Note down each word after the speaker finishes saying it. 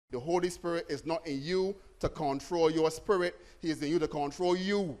The Holy Spirit is not in you to control your spirit. He is in you to control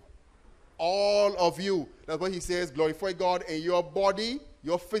you. All of you. That's what he says. Glorify God in your body,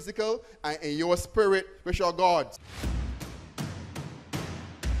 your physical, and in your spirit, which are God's.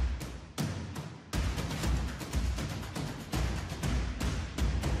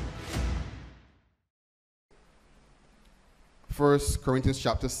 First Corinthians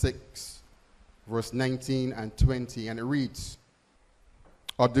chapter 6, verse 19 and 20, and it reads,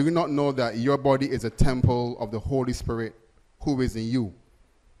 "Or do you not know that your body is a temple of the Holy Spirit who is in you,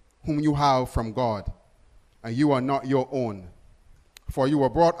 whom you have from God, and you are not your own? For you were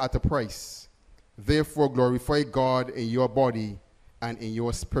bought at a price. Therefore glorify God in your body and in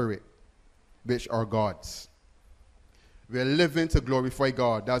your spirit, which are God's." We are living to glorify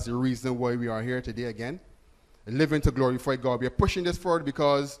God. That's the reason why we are here today again. Living to glorify God. We are pushing this forward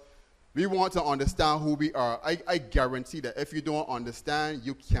because we want to understand who we are. I guarantee that if you don't understand,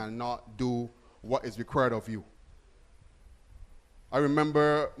 you cannot do what is required of you. I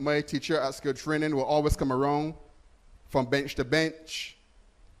remember my teacher at skill training will always come around from bench to bench.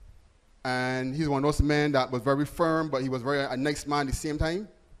 And he's one of those men that was very firm, but he was a nice man at the same time.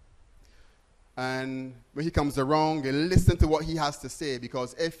 And when he comes around, you listen to what he has to say,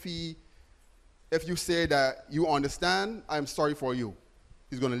 because if you say that you understand, I'm sorry for you,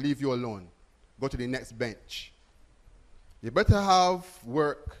 he's going to leave you alone. Go to the next bench. You better have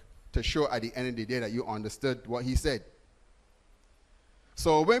work to show at the end of the day that you understood what he said.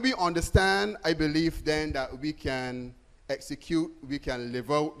 So when we understand, I believe then that we can execute, we can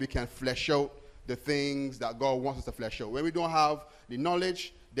live out, we can flesh out the things that God wants us to flesh out. When we don't have the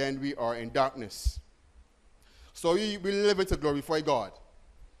knowledge, then we are in darkness. So we live it to glorify God.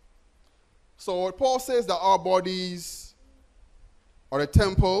 So Paul says that our bodies are a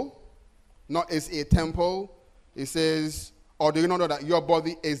temple, not is a temple. He says, or do you not know that your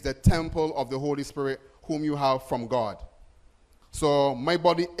body is the temple of the Holy Spirit whom you have from God? So my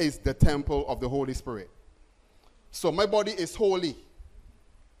body is the temple of the Holy Spirit. So my body is holy.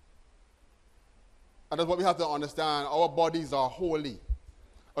 And that's what we have to understand. Our bodies are holy.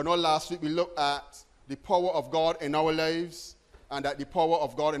 I know last week we looked at the power of God in our lives, and that the power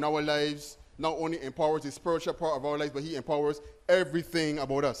of God in our lives not only empowers the spiritual part of our lives, but he empowers everything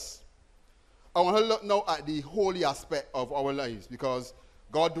about us. I want to look now at the holy aspect of our lives, because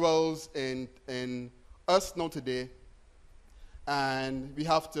God dwells in us now today, and we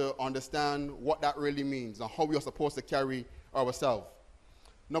have to understand what that really means and how we are supposed to carry ourselves.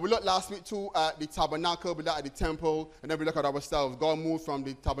 Now, we looked last week too at the tabernacle, we looked at the temple, and then we look at ourselves. God moved from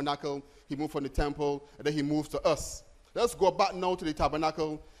the tabernacle, he moved from the temple, and then he moves to us. Let's go back now to the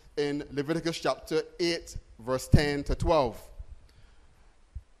tabernacle in Leviticus chapter 8, verse 10 to 12.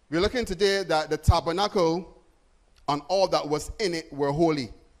 We're looking today that the tabernacle and all that was in it were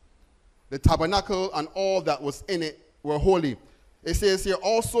holy. The tabernacle and all that was in it were holy. It says here,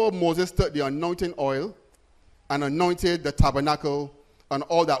 also Moses took the anointing oil and anointed the tabernacle and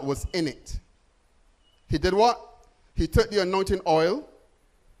all that was in it. He did what? He took the anointing oil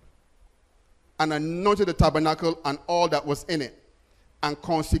and anointed the tabernacle and all that was in it, and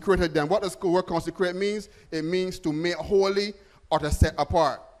consecrated them. What does the word consecrate means? It means to make holy or to set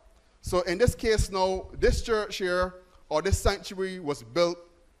apart. So in this case now, this church here, or this sanctuary, was built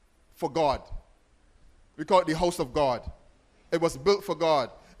for God. We call it the house of God. It was built for God.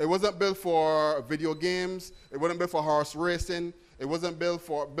 It wasn't built for video games. It wasn't built for horse racing. It wasn't built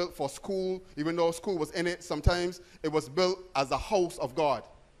for school, even though school was in it sometimes. It was built as a house of God.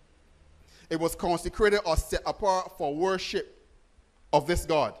 It was consecrated or set apart for worship of this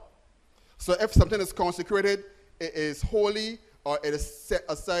God. So if something is consecrated, it is holy or it is set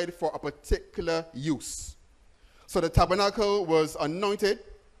aside for a particular use. So the tabernacle was anointed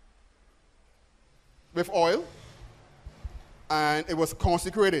with oil, and it was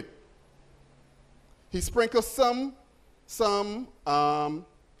consecrated. He sprinkled some of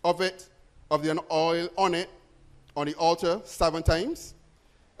the oil on the altar 7 times,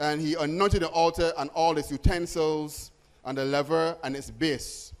 and he anointed the altar and all its utensils and the lever and its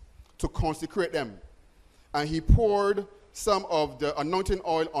base to consecrate them. And he poured some of the anointing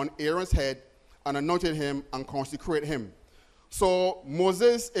oil on Aaron's head and anointed him and consecrated him. So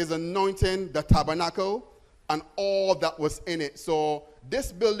Moses is anointing the tabernacle and all that was in it. So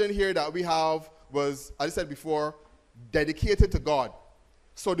this building here that we have was, as I said before, dedicated to God.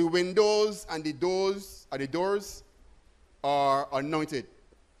 So the windows and the doors are anointed.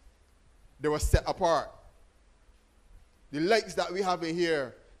 They were set apart. The lights that we have in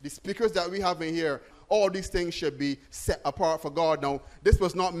here, the speakers that we have in here, all these things should be set apart for God. Now, this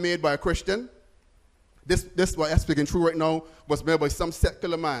was not made by a Christian. This what I'm speaking through right now was made by some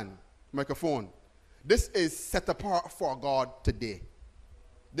secular man, microphone. This is set apart for God today.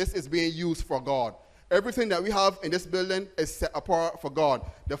 This is being used for God. Everything that we have in this building is set apart for God.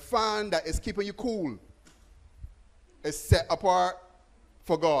 The fan that is keeping you cool is set apart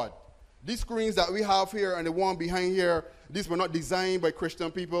for God. These screens that we have here and the one behind here, these were not designed by Christian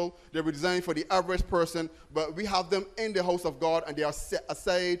people. They were designed for the average person, but we have them in the house of God and they are set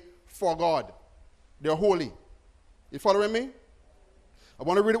aside for God. They're holy. You following me? I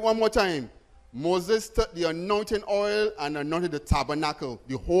want to read it one more time. Moses took the anointing oil and anointed the tabernacle,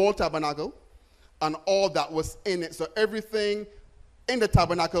 the whole tabernacle, and all that was in it. So everything in the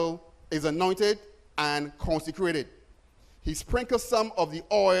tabernacle is anointed and consecrated. He sprinkled some of the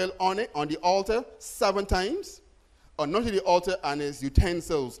oil on it, on the altar, 7 times, anointed the altar and its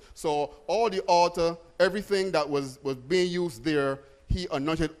utensils. So all the altar, everything that was being used there, he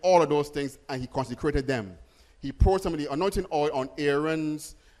anointed all of those things and he consecrated them. He poured some of the anointing oil on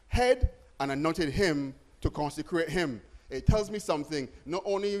Aaron's head and anointed him to consecrate him. It tells me something. Not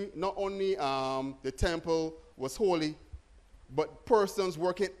only the temple was holy, but persons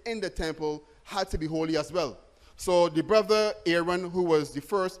working in the temple had to be holy as well. So the brother Aaron, who was the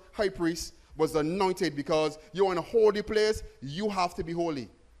first high priest, was anointed because you're in a holy place, you have to be holy.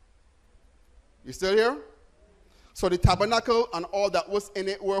 You still here? So the tabernacle and all that was in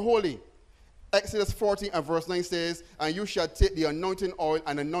it were holy. Exodus 40 and verse 9 says, and you shall take the anointing oil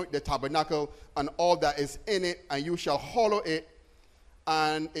and anoint the tabernacle and all that is in it, and you shall hallow it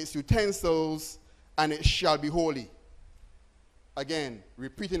and its utensils, and it shall be holy. Again,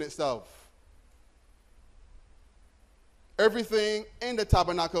 repeating itself. Everything in the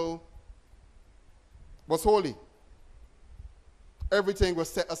tabernacle was holy. Everything was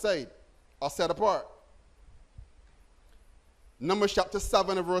set aside or set apart. Numbers chapter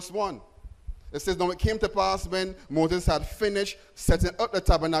 7 and verse 1. It says, now it came to pass when Moses had finished setting up the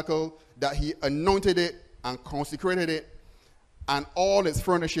tabernacle that he anointed it and consecrated it and all its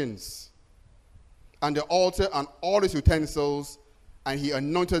furnishings and the altar and all its utensils, and he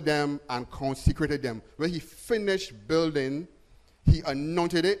anointed them and consecrated them. When he finished building, he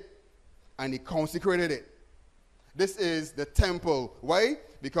anointed it and he consecrated it. This is the temple. Why?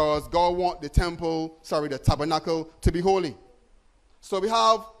 Because God wants the tabernacle to be holy. So we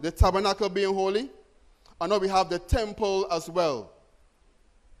have the tabernacle being holy, and now we have the temple as well.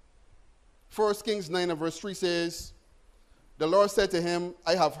 1 Kings 9 and verse 3 says, the Lord said to him,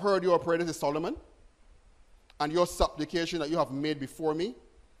 I have heard your prayer, this is Solomon, and your supplication that you have made before me.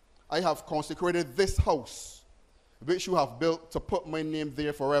 I have consecrated this house, which you have built, to put my name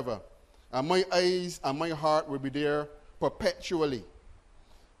there forever. And my eyes and my heart will be there perpetually.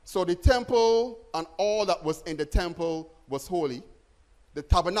 So the temple and all that was in the temple was holy. The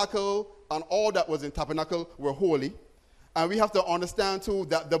tabernacle and all that was in tabernacle were holy. And we have to understand too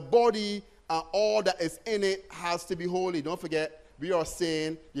that the body and all that is in it has to be holy. Don't forget, we are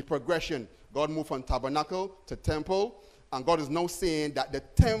saying the progression. God moved from tabernacle to temple, and God is now saying that the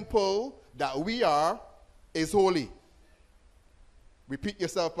temple that we are is holy. Repeat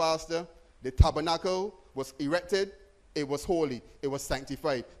yourself, Pastor. The tabernacle was erected, it was holy, it was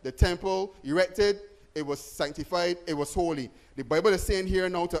sanctified. The temple erected, it was sanctified, it was holy. The Bible is saying here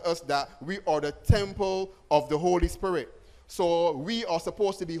now to us that we are the temple of the Holy Spirit. So we are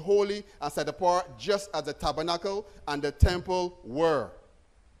supposed to be holy and set apart just as the tabernacle and the temple were.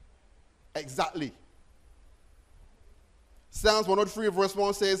 Exactly. Psalms 103 verse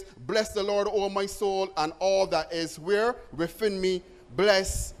 1 says, bless the Lord, O my soul, and all that is where within me,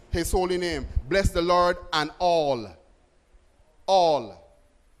 bless his holy name. Bless the Lord and all. All.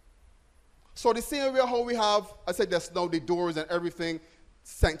 So the same way how we have, I said there's now the doors and everything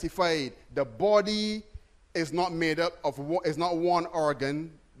sanctified. The body is not made up of, is not one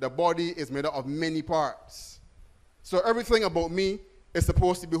organ. The body is made up of many parts. So everything about me is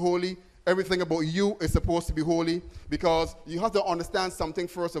supposed to be holy. Everything about you is supposed to be holy, because you have to understand something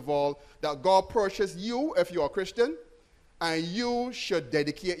first of all, that God purchased you if you are a Christian, and you should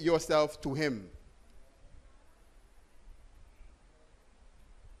dedicate yourself to him.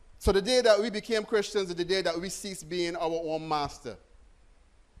 So the day that we became Christians is the day that we ceased being our own master.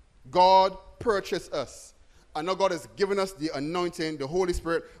 God purchased us. And now God has given us the anointing, the Holy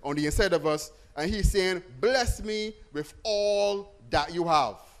Spirit on the inside of us. And he's saying, bless me with all that you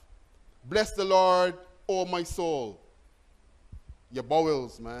have. Bless the Lord, O my soul. Your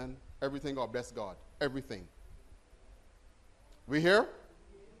bowels, man. Everything, God bless God. Everything. We here?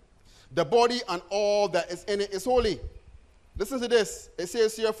 The body and all that is in it is holy. Listen to this. It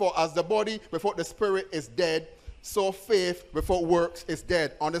says here, for as the body without the spirit is dead, So faith without works is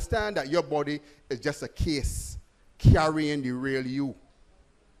dead. Understand that your body is just a case carrying the real you.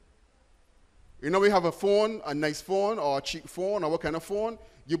 You know, we have a phone, a nice phone or a cheap phone or what kind of phone?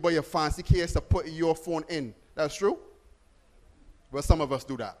 You buy a fancy case to put your phone in. That's true? Well, some of us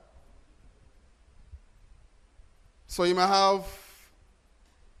do that. So you might have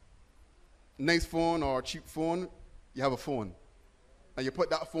a nice phone or a cheap phone. You have a phone. And you put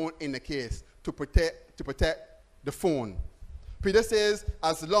that phone in the case to protect the phone. Peter says,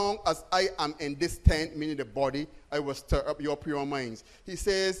 as long as I am in this tent, meaning the body, I will stir up your pure minds. He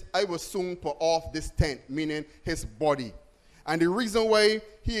says, I will soon put off this tent, meaning his body. And the reason why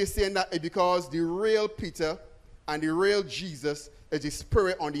he is saying that is because the real Peter and the real Jesus is the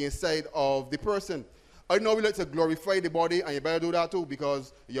spirit on the inside of the person. I know we like to glorify the body, and you better do that too,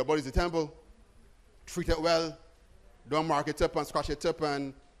 because your body is a temple. Treat it well. Don't mark it up and scratch it up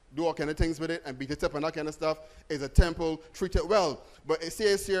and do all kind of things with it and beat it up and that kind of stuff. Is a temple. Treat it well. But it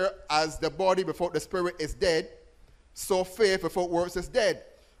says here, as the body before the spirit is dead, so faith without works is dead.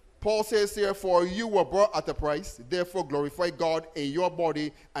 Paul says here, for you were bought at a price, therefore glorify God in your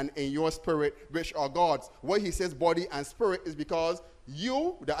body and in your spirit, which are God's. Why he says body and spirit is because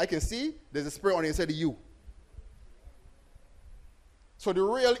you, that I can see, there's a spirit on the inside of you. So the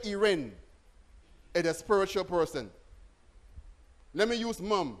real Erin is a spiritual person. Let me use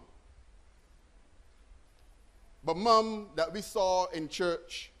mom. But mom that we saw in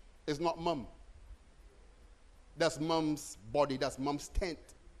church is not mom. That's mom's body. That's mom's tent.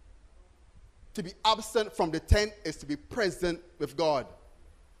 To be absent from the tent is to be present with God.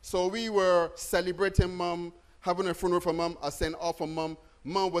 So we were celebrating mom, having a funeral for mom, a send off for mom.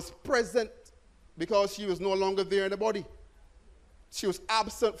 Mom was present because she was no longer there in the body. She was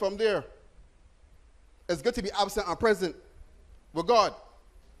absent from there. It's good to be absent and present with God.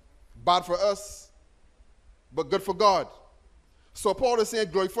 Bad for us, but good for God. So Paul is saying,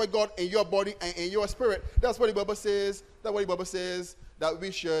 glorify God in your body and in your spirit. That's what the Bible says. That's what the Bible says, that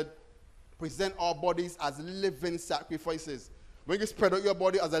we should present our bodies as living sacrifices. When you spread out your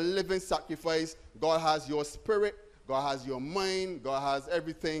body as a living sacrifice, God has your spirit, God has your mind, God has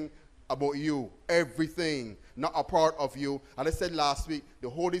everything about you. Everything, not a part of you. And I said last week, the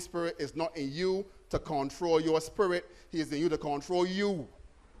Holy Spirit is not in you to control your spirit. He is in you to control you.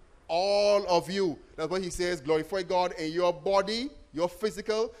 All of you. That's what he says, glorify God in your body, your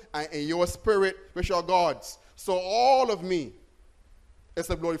physical, and in your spirit, which are God's. So all of me is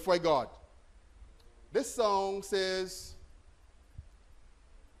to glorify God. This song says,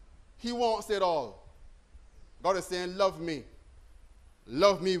 he wants it all. God is saying, love me.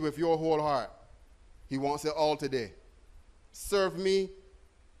 Love me with your whole heart. He wants it all today. Serve me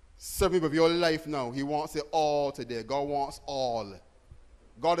with your life now. He wants it all today. God wants all.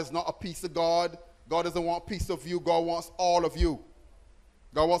 God is not a piece of God. God doesn't want a piece of you. God wants all of you.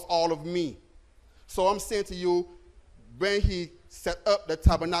 God wants all of me. So I'm saying to you, when he set up the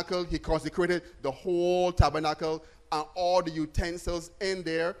tabernacle, he consecrated the whole tabernacle and all the utensils in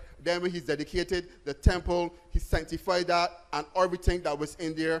there. Then when he's dedicated the temple, he sanctified that and everything that was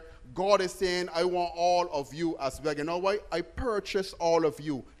in there. God is saying, I want all of you as well. You know why? I purchased all of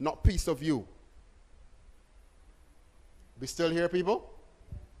you, not piece of you. We still here, people?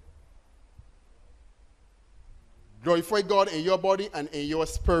 Glorify God in your body and in your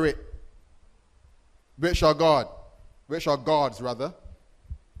spirit. Which are God? Which are God's, rather.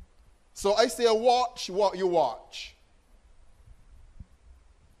 So I say, watch what you watch.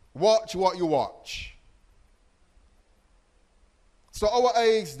 Watch what you watch. So our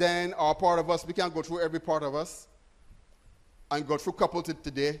eyes then are a part of us. We can't go through every part of us and go through a couple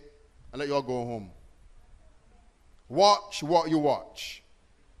today and let you all go home. Watch what you watch.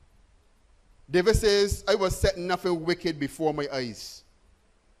 David says, I will set nothing wicked before my eyes.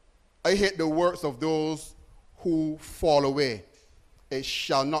 I hate the works of those who fall away. It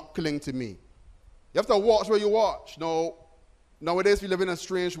shall not cling to me. You have to watch where you watch. No. Nowadays, we live in a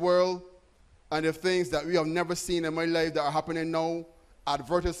strange world, and the things that we have never seen in my life that are happening now,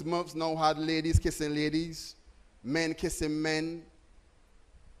 advertisements now had ladies kissing ladies, men kissing men.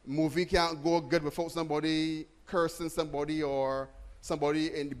 Movie can't go good without somebody cursing somebody or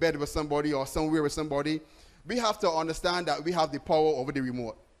somebody in the bed with somebody or somewhere with somebody. We have to understand that we have the power over the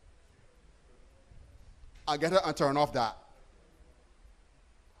remote. I get it and turn off that.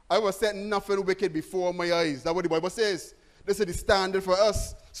 I will set nothing wicked before my eyes. That's what the Bible says. This is the standard for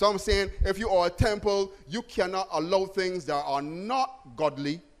us. So I'm saying, if you are a temple, you cannot allow things that are not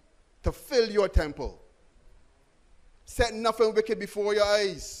godly to fill your temple. Set nothing wicked before your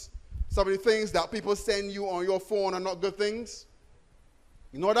eyes. Some of the things that people send you on your phone are not good things.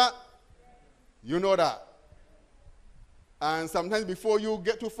 You know that? You know that. And sometimes before you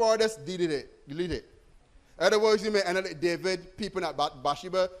get too far, just delete it. In other words, you may end up like David peeping at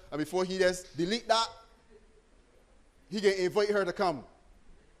Bathsheba, and before he just delete that, he can invite her to come.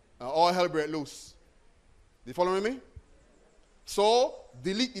 And all hell break loose. You following me? So,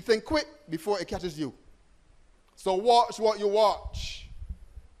 delete the thing quick before it catches you. So watch what you watch.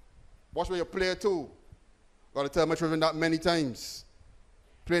 Watch what you play too. Got to tell my children that many times.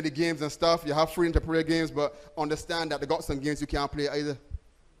 Play the games and stuff. You have freedom to play games, but understand that they got some games you can't play either.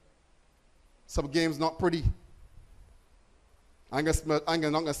 Some games not pretty. I'm not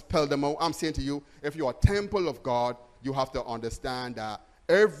going to spell them out. I'm saying to you, if you're a temple of God, you have to understand that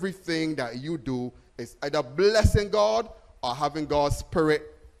everything that you do is either blessing God or having God's spirit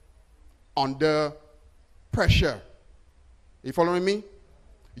under pressure. You following me?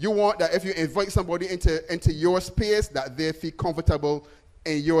 You want that if you invite somebody into your space, that they feel comfortable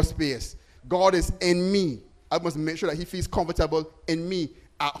in your space. God is in me. I must make sure that he feels comfortable in me,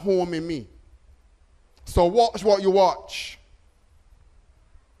 at home in me. So watch what you watch.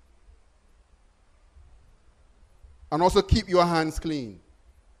 And also keep your hands clean.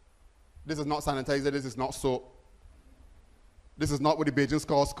 This is not sanitizer. This is not soap. This is not what the Bajans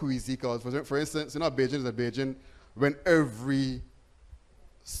call squeezy. Because for instance, you know, Bajan is a Bajan when every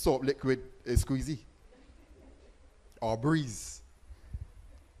soap liquid is squeezy or breeze.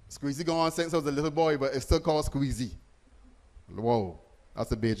 Squeezy go on since I was a little boy, but it's still called squeezy. Whoa,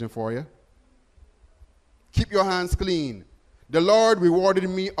 that's a Bajan for you. Keep your hands clean. The Lord rewarded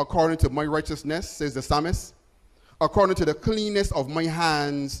me according to my righteousness, says the psalmist. According to the cleanness of my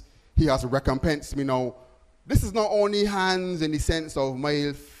hands, he has recompensed me. Now, this is not only hands in the sense of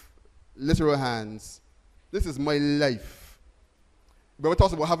my literal hands. This is my life. But we're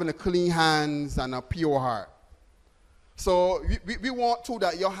talking about having a clean hands and a pure heart. So we want to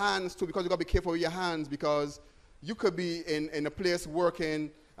that your hands too, because you got to be careful with your hands, because you could be in a place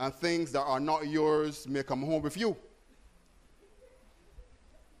working and things that are not yours may come home with you.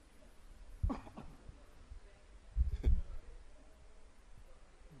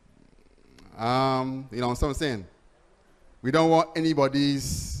 You know what I'm saying? We don't want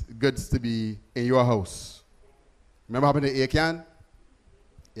anybody's goods to be in your house. Remember what happened to Achan?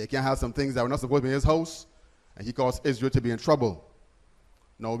 Achan had some things that were not supposed to be in his house, and he caused Israel to be in trouble.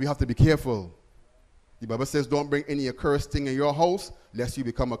 No, we have to be careful. The Bible says, don't bring any accursed thing in your house, lest you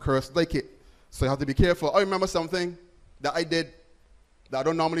become accursed like it. So you have to be careful. I remember something that I did that I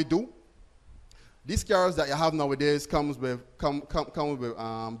don't normally do. These cars that you have nowadays come with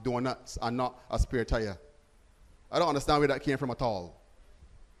donuts and not a spare tire. I don't understand where that came from at all.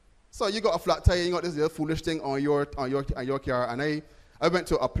 So you got a flat tire, you got this little foolish thing on your car, and I went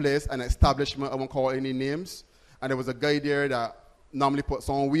to a place, an establishment, I won't call any names, and there was a guy there that normally puts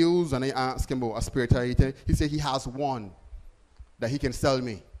on wheels, and I asked him about a spare tire. He said he has one that he can sell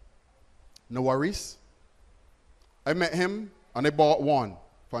me. No worries. I met him, and I bought one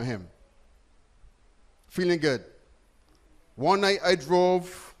for him. Feeling good. One night I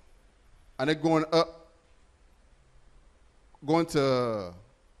drove, and I going to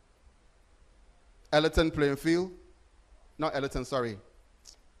Ellerton playing field. Not Ellerton, sorry.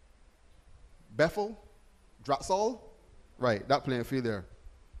 Bethel? Draxall? Right, that playing field there.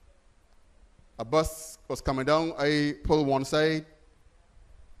 A bus was coming down. I pulled one side,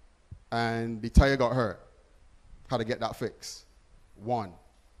 and the tire got hurt. Had to get that fixed. One.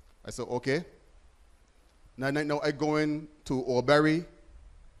 I said, okay. Now I go into Oldbury,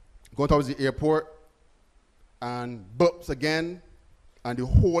 go towards the airport, and boops again, and the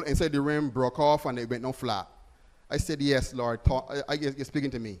whole inside the rim broke off, and it went no flat. I said, yes, Lord, you're speaking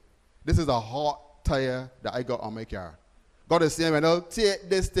to me. This is a hot tire that I got on my car. God is saying, Wendell, take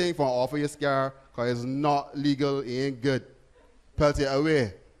this thing from off of your car, because it's not legal, it ain't good. Pelt it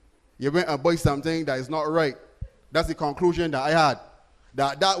away. You went and buy something that is not right. That's the conclusion that I had.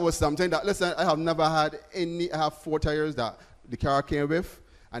 That was something that, listen, I have never had I have 4 tires that the car came with,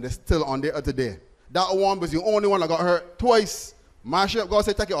 and they're still on there today. That one was the only one that got hurt twice. Marshall, God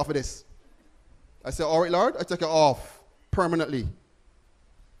said, take it off of this. I said, all right, Lord, I take it off permanently.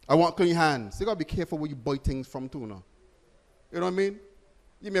 I want clean hands. You got to be careful where you buy things from too now. You know what I mean?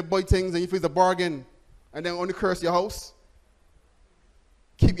 You may buy things and you feel it's a bargain, and then only curse your house.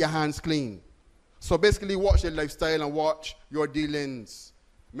 Keep your hands clean. So basically, watch your lifestyle and watch your dealings.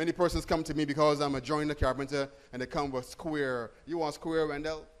 Many persons come to me because I'm a joiner carpenter, and they come with square. You want square,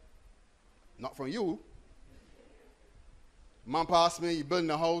 Wendell? Not from you. Man passed me, he building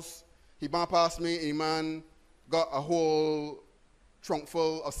a house. He man passed me, and the man got a whole trunk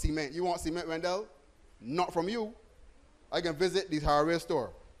full of cement. You want cement, Wendell? Not from you. I can visit this hardware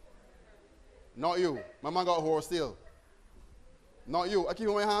store. Not you. My man got a whole steel. Not you. I keep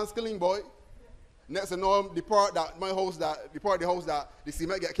my hands clean, boy. Next to know the part that my house that the house that the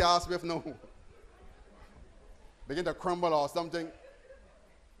cement get cast with, no. Begin to crumble or something.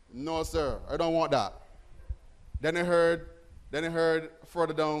 No, sir. I don't want that. Then I heard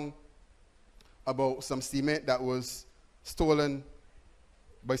further down about some cement that was stolen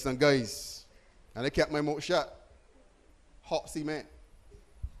by some guys. And I kept my mouth shut. Hot cement.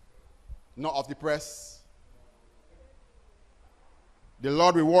 Not off the press. The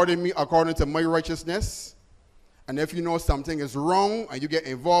Lord rewarded me according to my righteousness. And if you know something is wrong and you get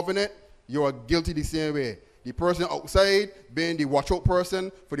involved in it, you are guilty the same way. The person outside, being the watch out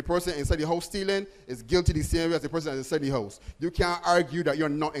person, for the person inside the house stealing, is guilty the same way as the person inside the house. You can't argue that you're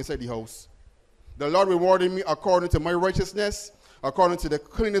not inside the house. The Lord rewarded me according to my righteousness, according to the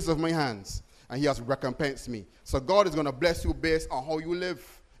cleanness of my hands. And he has recompensed me. So God is going to bless you based on how you live.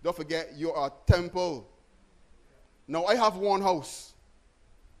 Don't forget, you are a temple. Now, I have one house.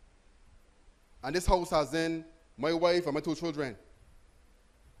 And this house has in my wife and my 2 children.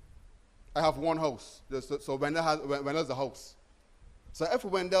 I have one house. So Wendell's a house. So if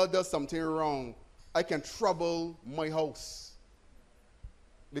Wendell does something wrong, I can trouble my house.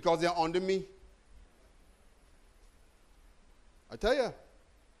 Because they're under me. I tell you.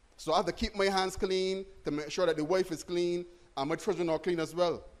 So I have to keep my hands clean to make sure that the wife is clean and my children are clean as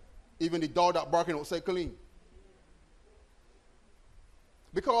well. Even the dog that barking outside clean.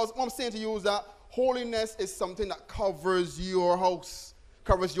 Because what I'm saying to you is that holiness is something that covers your house,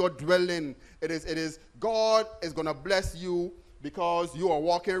 covers your dwelling. It is God is going to bless you because you are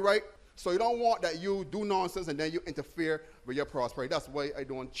walking right. So you don't want that you do nonsense and then you interfere with your prosperity. That's why I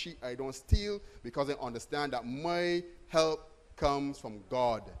don't cheat, I don't steal, because I understand that my help comes from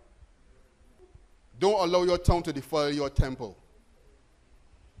God. Don't allow your tongue to defile your temple.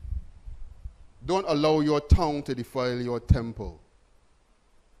 Don't allow your tongue to defile your temple.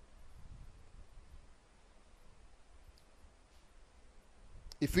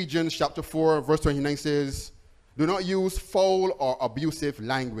 Ephesians chapter 4, verse 29 says, do not use foul or abusive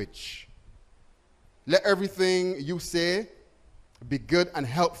language. Let everything you say be good and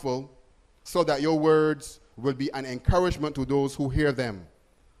helpful so that your words will be an encouragement to those who hear them.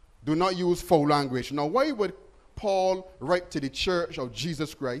 Do not use foul language. Now, why would Paul write to the church of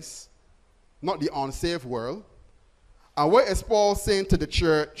Jesus Christ, not the unsaved world? And what is Paul saying to the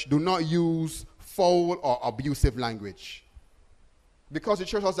church? Do not use foul or abusive language. Because the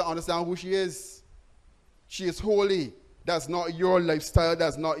church has to understand who she is. She is holy. That's not your lifestyle.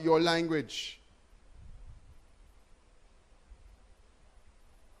 That's not your language.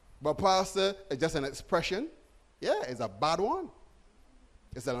 But pastor, it's just an expression. Yeah, it's a bad one.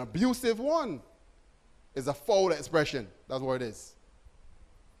 It's an abusive one. It's a foul expression. That's what it is.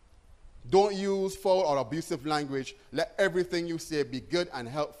 Don't use foul or abusive language. Let everything you say be good and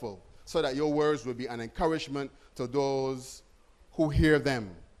helpful so that your words will be an encouragement to those who hear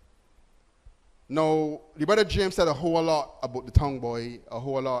them. Now, the brother James said a whole lot about the tongue, boy, a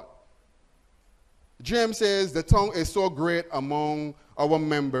whole lot. James says the tongue is so great among our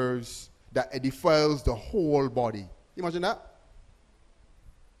members that it defiles the whole body. Imagine that.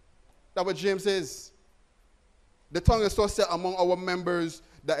 That's what James says. The tongue is so set among our members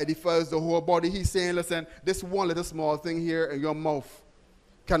that it defiles the whole body. He's saying, listen, this one little small thing here in your mouth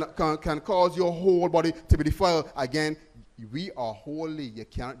can cause your whole body to be defiled. Again, we are holy. You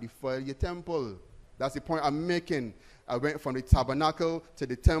cannot defile your temple. That's the point I'm making. I went from the tabernacle to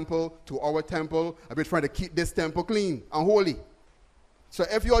the temple to our temple. I've been trying to keep this temple clean and holy. So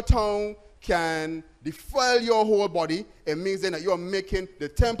if your tongue can defile your whole body, it means then that you are making the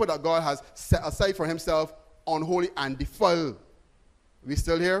temple that God has set aside for himself unholy and defiled. We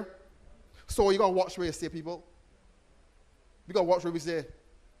still here? So you got to watch where you say, people. You got to watch where we say.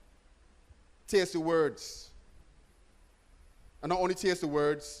 Taste the words. And not only taste the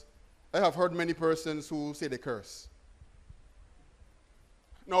words, I have heard many persons who say they curse.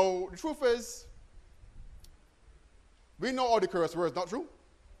 Now, the truth is, we know all the curse words, not true?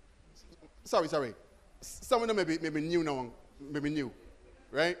 Sorry. Some of them may be new now, maybe new,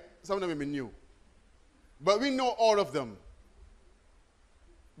 right? Some of them may be new. But we know all of them.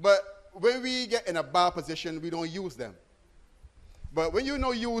 But when we get in a bad position, we don't use them. But when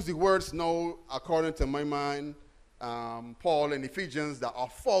you use the words now, according to my mind, Paul and Ephesians, that are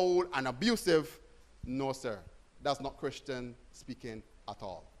foul and abusive, no, sir. That's not Christian speaking at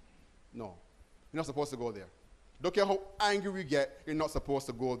all. No. You're not supposed to go there. Don't care how angry we get, you're not supposed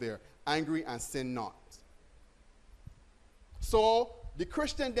to go there. Angry and sin not. So, the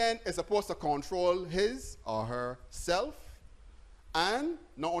Christian then is supposed to control his or her self, and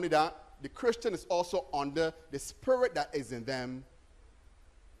not only that, the Christian is also under the spirit that is in them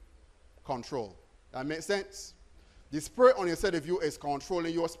control. That makes sense? The spirit on the inside of you is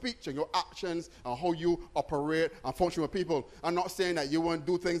controlling your speech and your actions and how you operate and function with people. I'm not saying that you won't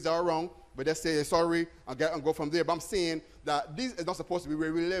do things that are wrong, but just say sorry and go from there. But I'm saying that this is not supposed to be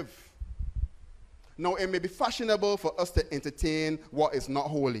where we live. Now, it may be fashionable for us to entertain what is not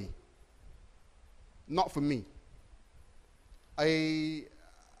holy. Not for me. I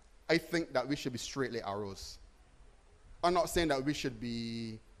think that we should be straightly arrows. I'm not saying that we should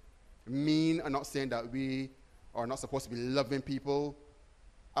be mean. I'm not saying that we are not supposed to be loving people.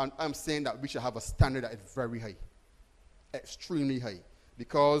 And I'm saying that we should have a standard that is very high. Extremely high.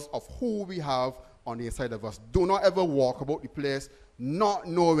 Because of who we have on the inside of us. Do not ever walk about the place not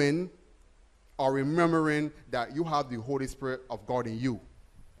knowing or remembering that you have the Holy Spirit of God in you.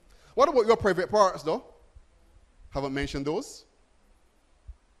 What about your private parts, though? Haven't mentioned those.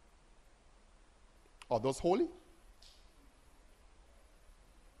 Are those holy?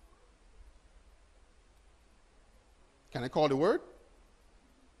 Can I call the word?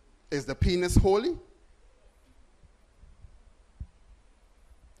 Is the penis holy?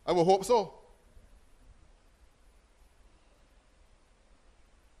 I would hope so.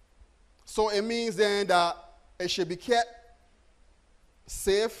 So it means then that it should be kept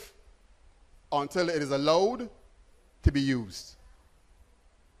safe until it is allowed to be used.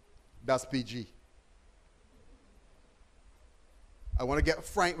 That's PG. I want to get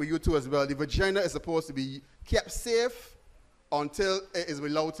frank with you too as well. The vagina is supposed to be kept safe until it is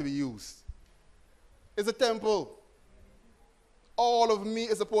allowed to be used. It's a temple. All of me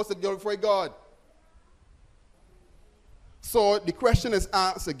is supposed to glorify God. So the question is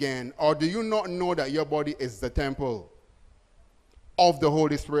asked again, or do you not know that your body is the temple of the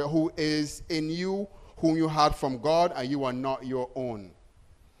Holy Spirit who is in you, whom you had from God, and you are not your own?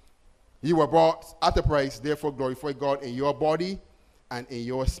 You were bought at a price, therefore glorify God in your body and in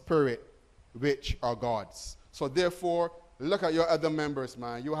your spirit, which are God's. So therefore, look at your other members,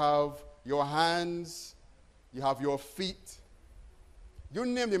 man. You have your hands, you have your feet. You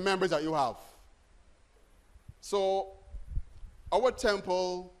name the members that you have. So our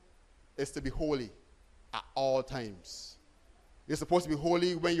temple is to be holy at all times. You're supposed to be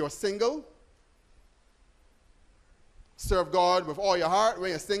holy when you're single. Serve God with all your heart when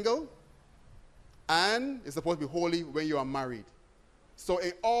you're single. And it's supposed to be holy when you are married. So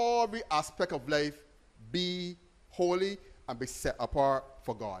in every aspect of life, be holy and be set apart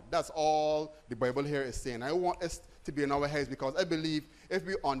for God. That's all the Bible here is saying. I want us to be in our heads because I believe if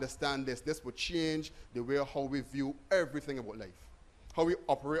we understand this, this will change the way how we view everything about life. How we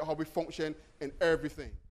operate, how we function in everything.